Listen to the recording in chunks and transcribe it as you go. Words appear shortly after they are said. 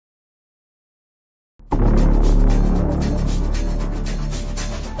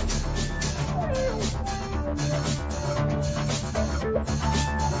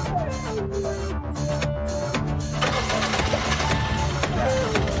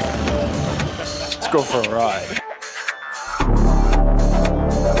go for a ride.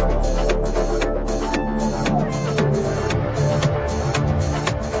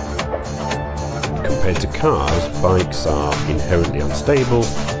 Compared to cars, bikes are inherently unstable,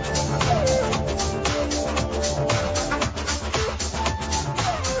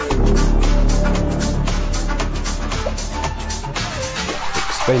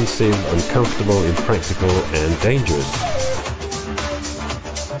 expensive, uncomfortable, impractical, and dangerous.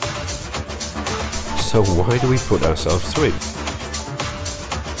 So why do we put ourselves through it?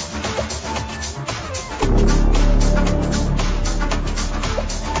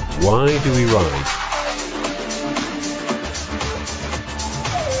 Why do we ride?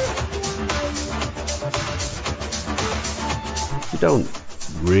 You don't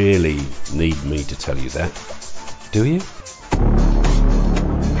really need me to tell you that, do you?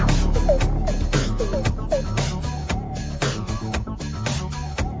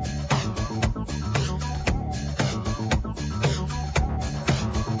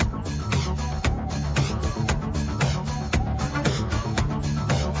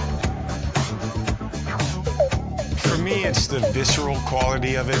 For me, it's the visceral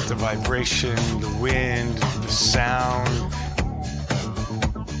quality of it, the vibration, the wind, the sound.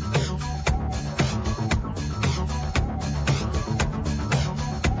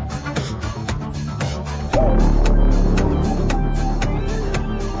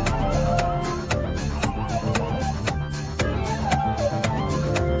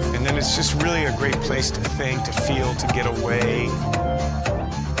 And then it's just really a great place to think, to feel, to get away.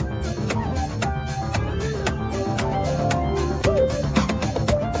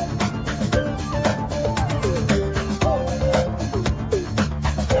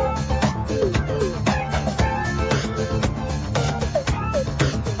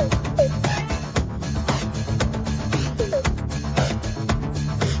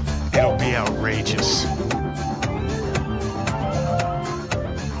 It'll be outrageous.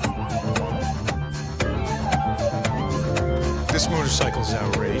 This motorcycle's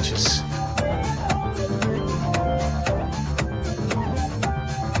outrageous.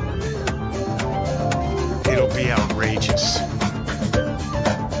 It'll be outrageous.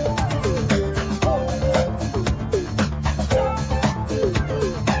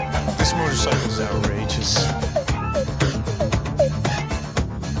 This motorcycle's outrageous.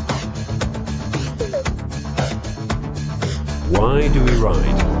 Why do we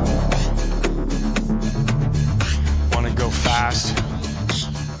ride? Want to go fast?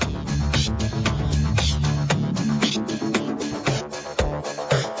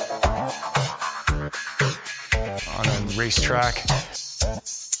 On a racetrack?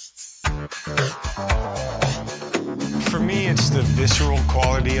 For me, it's the visceral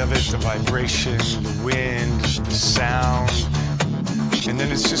quality of it, the vibration, the wind, the sound. And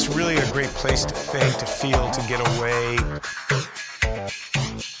then it's just really a great place to think, to feel, to get away.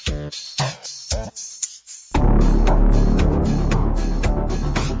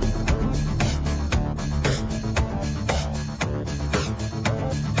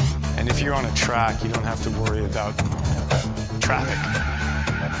 And if you're on a track, you don't have to worry about traffic.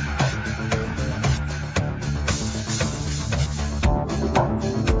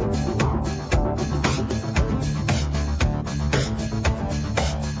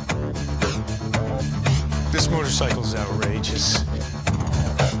 This motorcycle's outrageous.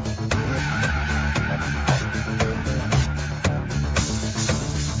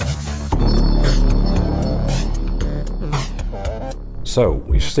 So,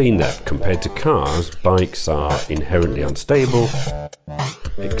 we've seen that compared to cars, bikes are inherently unstable,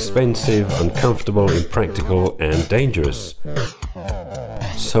 expensive, uncomfortable, impractical, and dangerous.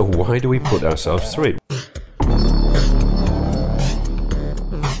 So why do we put ourselves through it?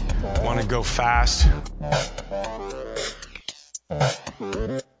 Want to go fast?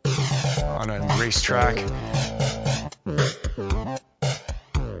 On a racetrack?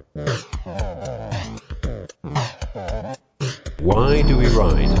 Why do we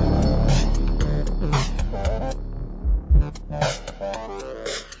ride?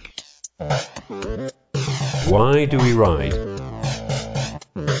 Why do we ride?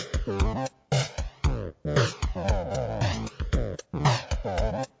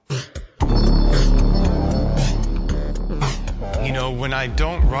 You know, when I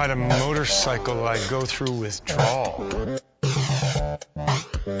don't ride a motorcycle, I go through withdrawal.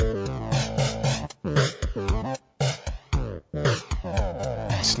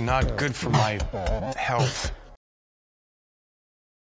 It's not good for my health.